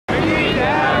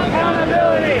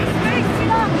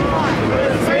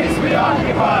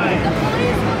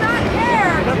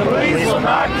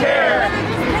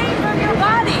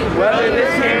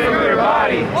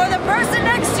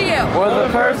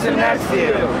person next to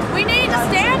you. We need to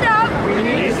stand up. We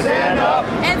need to stand up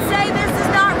and say this is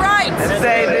not right. and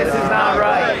say this is not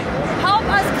right. Help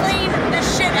us clean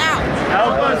this shit out.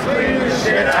 Help us clean this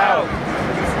shit out.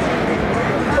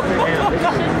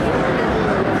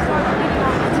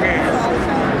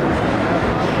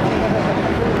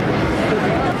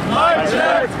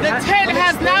 The tent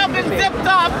has now been zipped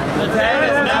up. The tent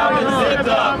has now been zipped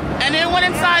up. And they went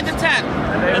inside the tent.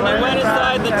 And they went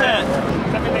inside the tent.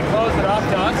 They closed it off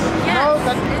to us? Yes,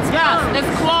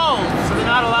 It's closed. So they're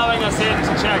not allowing us in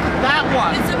to check. That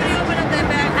one. Did somebody open up that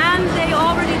bag? And they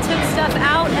already took stuff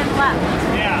out and left.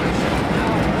 Yeah.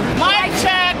 Mic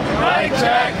check. Mic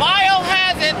check.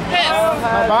 Biohazard piss.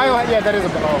 Yeah, that is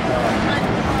a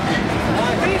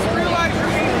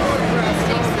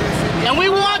And we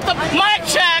want the mic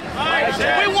check.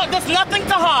 There's nothing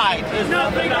to hide. There's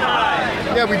nothing to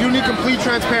hide. Yeah, we do need complete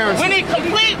transparency. We need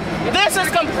this is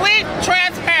complete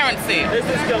transparency. This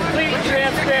is complete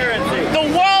transparency. The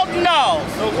world knows.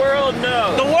 The world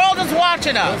knows. The world is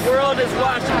watching us. The world is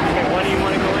watching. Okay, when do you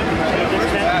want to go in?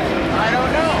 I don't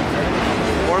know.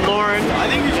 Or Lauren? I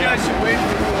think you guys should wait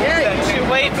for You should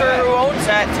wait for who owns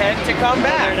that tent to come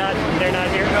back. They're not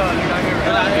here? No, they're not here.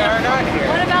 They're not here.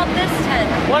 What about this tent?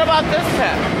 What about this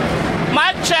tent?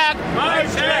 Mic check. Mic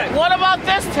check. What about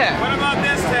this tent? What about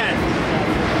this tent?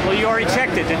 Well, you already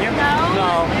checked it, didn't you?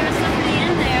 No. There's somebody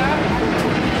in there.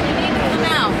 They need to come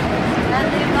out. And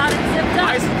they've got it zipped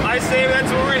up. I say that's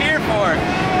what we're here for.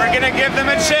 We're gonna give them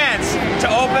a chance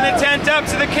to open the tent up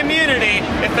to the community.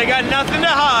 If they got nothing to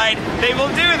hide, they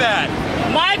will do that.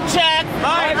 Mic check.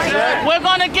 Mic check. We're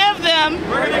going to give them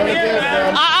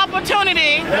an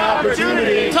opportunity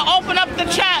to open up the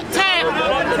tent to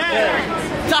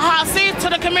see to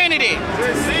the community.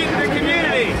 To see the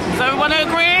community. Does everyone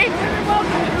agree?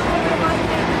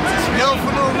 No,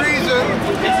 for no reason.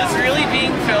 Is this really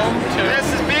being filmed too? This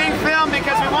is being filmed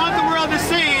because we want the world to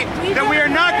see that we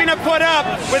are not going to put up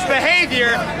with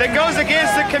behavior that goes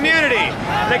against the community,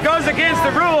 that goes against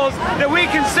the rules that we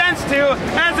consent to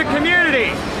as a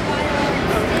community.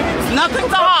 Nothing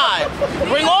to hide.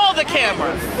 Bring all the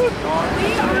cameras.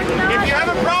 If you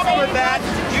have a problem with that,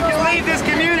 you can leave this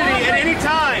community at any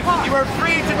time. You are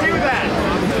free to do that.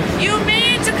 You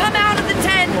need to come out of the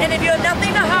tent, and if you have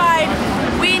nothing to hide,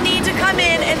 we need to come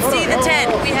in and see the tent.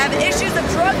 We have issues of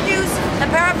drug use and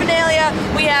paraphernalia.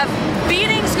 We have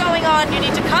beatings going on. You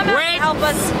need to come out and help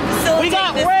us facilitate We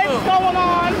got this rapes move. going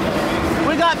on.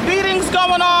 We got beatings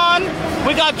going on.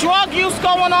 We got drug use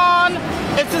going on.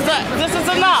 This is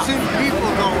enough.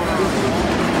 People going on.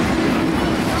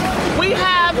 We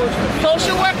have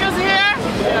social workers here.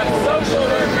 We have social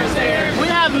workers here. We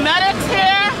have medics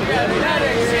here. We have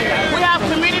medics here. We have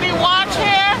community watch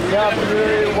here. We have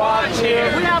community watch here.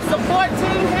 We have support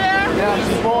team here. We have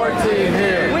support team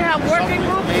here. We have working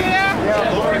group here. We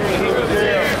have working groups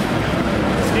here.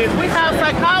 We have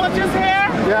psychologists here.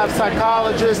 We have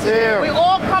psychologists here. We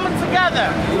all coming together.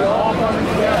 We're all coming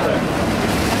together.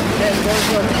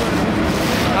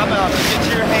 How about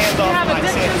get your hands We off have my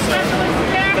addiction tent, sir? specialists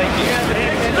here. Thank you.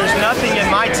 There's nothing in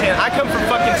my tent. I come from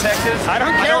fucking Texas. I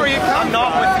don't care where you come I'm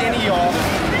not with any of y'all.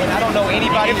 And I don't know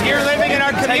anybody. If you're living in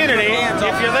our community, I'm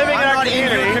not in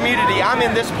your community. I'm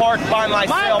in this park by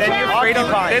myself. Then you're free to-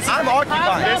 I'm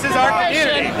occupied. This is our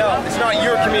community. No, it's not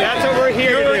your community. That's what we're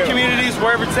here to Your do. community is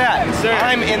wherever it's at. Sir,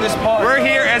 I'm in this park. We're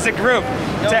here as a group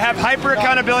to have hyper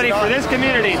accountability for this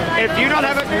community. If you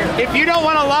don't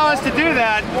want to allow us to do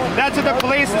that, that's what the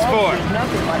police is for.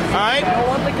 All right?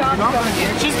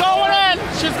 She's going in.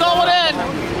 She's going in.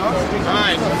 All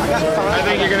right. I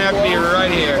think you're going to have to be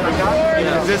right here.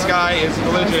 Because this guy is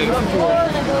belligerent.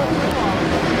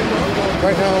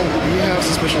 Right now, we have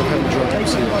suspicion of heavy drug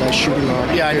use here. By shooting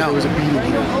up. Yeah, I know. There was a beating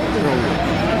here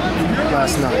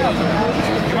last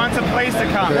night. You want some place to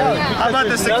come. How about the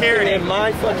There's nothing security? in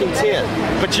my fucking tent?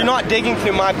 But you're not digging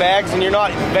through my bags and you're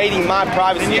not invading my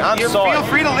privacy. I'm sorry. Feel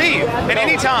free to leave at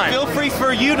any time. Feel free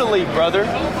for you to leave, brother.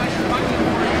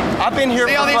 I've been here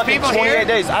See for all these fucking people 28 here?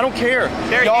 days. I don't care.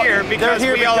 They're here because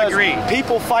we all agree.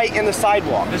 People fight in the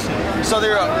sidewalk. So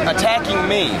they're attacking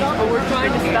me.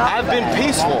 I've been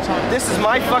peaceful. This is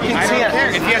my fucking I don't tent. care.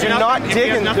 If you have You're nothing- not if you have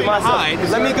digging nothing through my to hide,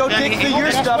 stuff. Let me go then dig through your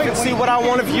stuff and see what I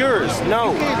want of yours.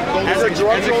 No.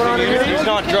 There's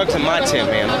not drugs in my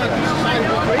tent, man.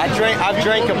 I've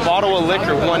drank a bottle of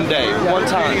liquor one day, one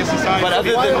time. But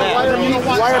other than that,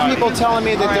 Why are people telling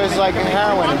me that there's like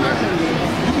heroin in here?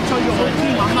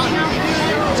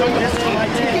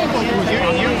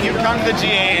 You come to the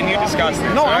GA and you discuss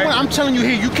this. No, I'm telling you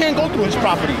here, you can't go through his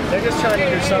property. They're just trying to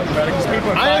do something, brother, because people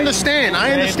are I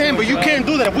understand, but you can't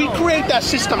do that. If we create that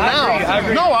system now,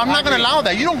 no, I'm not going to allow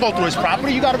that. You don't go through his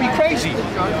property. You got to be crazy.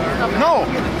 No.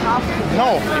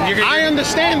 I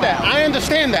understand that.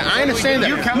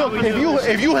 Look,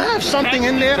 if you have something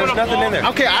in there, There's nothing in there.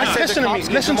 okay, listen to me.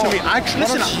 Listen to me.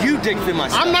 You dig through my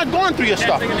stuff. I'm not going through your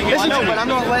stuff. Listen to me. But I'm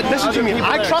not letting Listen to me. people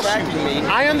I that are trust tracking you. me.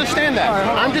 I understand that.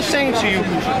 I'm just saying to you,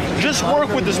 just work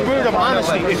with the spirit of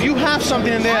honesty. If you have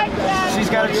something in there, She's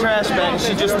got a trash bag and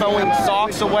she's just throwing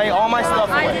socks away, all my stuff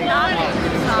away.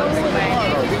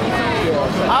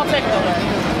 I'll take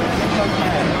it.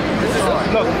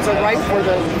 Look, it's a right for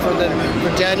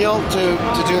Daniel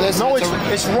to do this. No,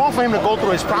 it's wrong for him to go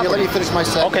through his property. Let me finish my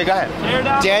sentence. Okay, go ahead.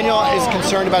 Daniel is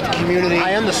concerned about the community.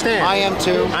 I understand. I am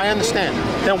too. I understand.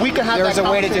 Then we can have There's that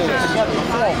a way to do conversation this. together, the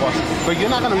four of us. But you're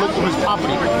not going to look through his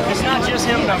property. It's not just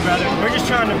him, though, brother. We're just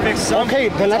trying to fix something. Okay,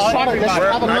 then let's try to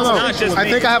have another. Not just I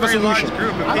think I have a solution.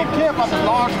 I don't care about the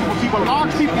large group of people.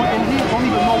 Large people in here don't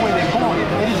even know where they're going.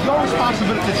 It is your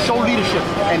responsibility to show leadership.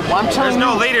 And I'm telling There's you.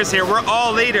 no leaders here. We're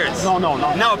all leaders. No.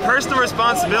 No, personal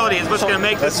responsibility is what's going to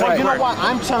make this So thing you know work. what?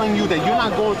 I'm telling you that you're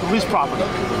not going through his property.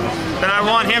 Then I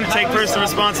want him to take personal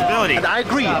responsibility. And I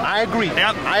agree.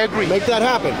 Yep. I agree. Make that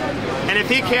happen. And if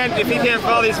he can't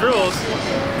follow these rules,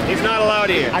 he's not allowed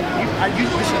here. You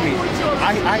listen to me.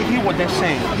 I hear what they're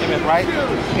saying, right?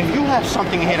 If you have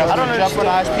something here that's going to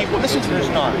jeopardize people, listen to me.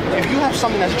 If you have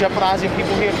something that's jeopardizing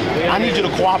people here, I need you to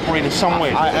cooperate in some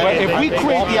way. If we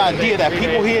create the idea that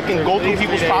people here can go through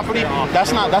people's property,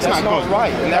 that's not good.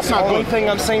 Right. And that's not the only thing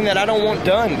I'm saying that I don't want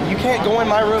done. You can't go in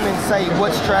my room and say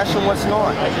what's trash and what's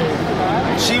not.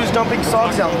 She was dumping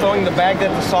socks out and throwing the bag that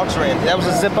the socks were in. That was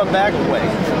a zip-up bag away.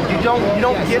 You don't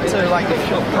get to like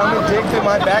come and dig through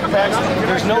my backpacks.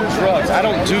 There's no drugs. I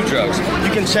don't do drugs.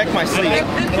 You can check my sleep.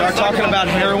 Y'all talking about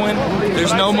heroin?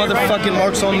 There's no motherfucking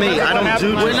marks on me. I don't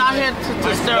do drugs. We're not here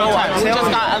to stereotype.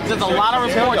 There's a lot of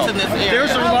reports in this area.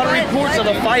 There's a lot of reports of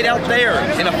a fight out there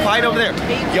and a fight over there.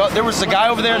 There was a guy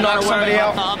over there knocked somebody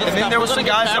out, and then there was some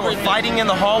guys that were fighting in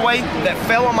the hallway that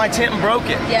fell on my tent and broke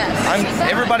it. Yes.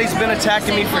 Everybody's been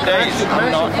attacking me for days.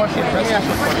 I'm not fucking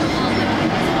impressed.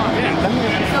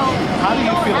 How do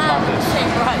you feel about this?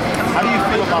 How do you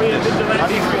feel about this? How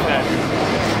do you feel that?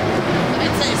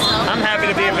 I'm happy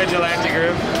to be a vigilante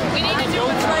group. We need to do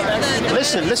what's right for the...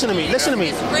 Listen to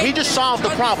me. He just solved the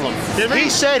problem. He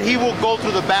said he will go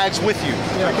through the bags with you.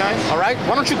 Okay? All right?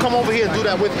 Why don't you come over here and do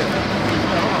that with him?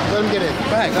 Let him get in.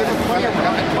 Go ahead.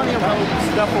 Plenty of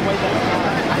stuff away there.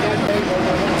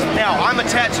 Now, I'm a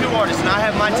tattoo artist and I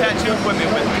have my tattoo equipment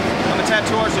with me. I'm a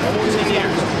tattoo artist for 14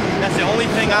 years. That's the only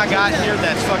thing I got here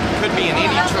that's fucking could be in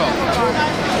any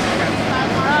truck.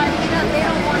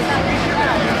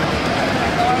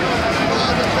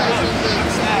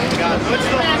 What's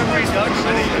the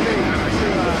reduction?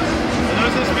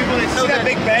 Those people that see that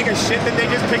big bag of shit that they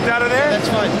just picked out of there? That's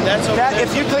fine. That's okay. That,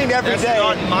 if you cleaned every that's day.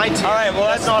 not my team. All right, well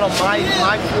that's not on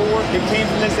my floor. It came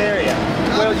from this area.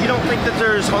 Well, you don't think that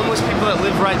there's homeless people that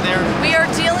live right there? We are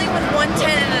dealing with one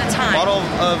tenant at a time. Bottle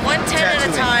of one tenant at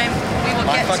a time. We will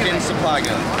my get to fucking it. supply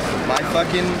gun. My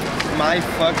fucking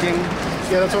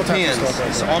Yeah, that's what pins.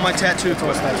 It's all my tattoo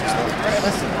equipment.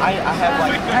 Listen, I have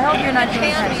like. I hope you're not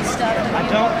candy stuff. I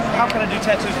don't. How can I do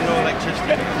tattoos with no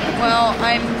electricity? Well,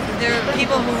 there are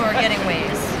people who are getting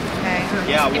waves. Okay.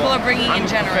 Yeah, People well, are bringing I'm in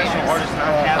a generators. professional artist and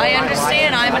I have I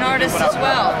understand. I'm an artist as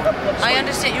well. I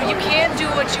understand. You can't do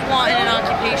what you want in an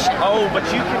occupation. Oh, but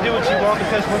you can do what you want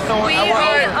because we're so. We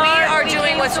are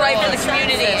doing what's right for the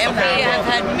community, and we have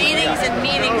had meetings and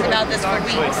meetings about this for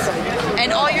weeks. And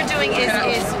all you're doing is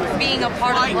being a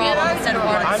part of the problem instead of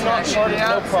part of the I'm not part solution.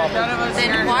 of no problem.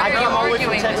 Then why are you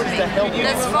arguing with me?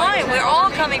 That's fine. We're all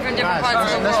coming from different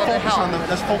parts of the world to help.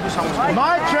 Let's focus on what's going on.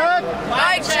 Mic check.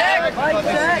 Mic check.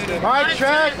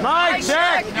 Mic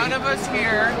check. None of us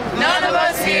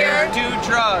here Do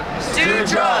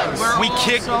drugs. We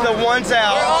kicked the ones We're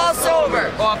out. all sober.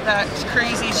 off that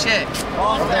crazy shit.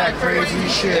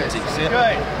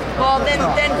 Good. Well, then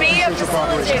be a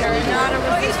facilitator and not a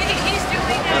he's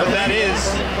doing But it. that is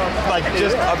like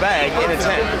just a bag in a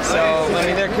tent. So, I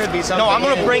mean, there could be something. No, I'm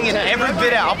gonna bring in every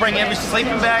bit out. I'll bring every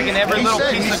sleeping bag and every little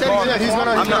piece of garbage. he's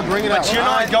gonna bring it out. But you're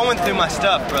not going through my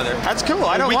stuff, brother. That's cool.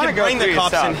 I don't We want to can go bring through the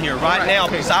cops your in stuff. here right now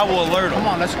because I will alert them. Come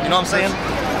on, let's. You know what I'm saying?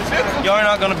 Y'all are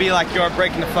not gonna be like y'all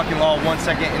breaking the fucking law 1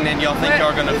 second and then y'all think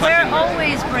y'all gonna We're fucking.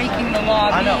 always breaking the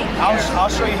law. I know. I'll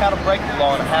show you how to break the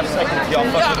law in a half second if y'all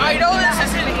fucking. I know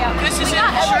this isn't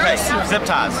Okay, true. zip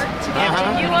ties.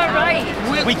 You are right.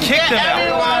 We kicked them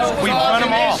out. We run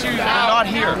them off. They're not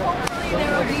here.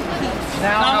 There will be peace.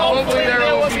 Now hopefully there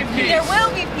will be peace. There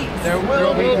will be peace. There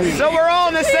will be peace. So we're all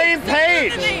on the same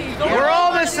page. We're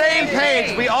all on the same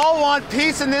page. We all want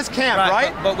peace in this camp,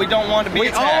 right? But we don't want to be We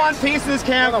attacked. all want peace in this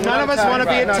camp. No, None of us want to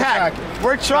be not attacked. attacking.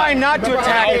 We're trying not to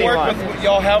attack I'll work anyone. with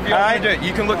y'all however y'all All want right? to do it.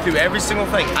 You can look through every single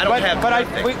thing. I don't have But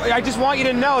nothing. I just want you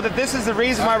to know that this is the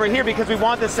reason why we're here, because we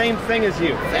want the same thing as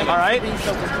you. All right?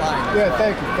 Yeah,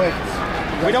 thank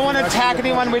you. We don't want to attack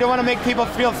anyone. We don't want to make people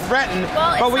feel threatened.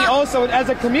 Well, But we not- also, as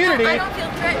a community, I don't feel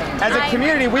threatened. as a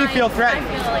community, we feel threatened. I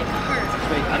feel like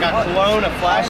hurt. I got cologne, a flashlight.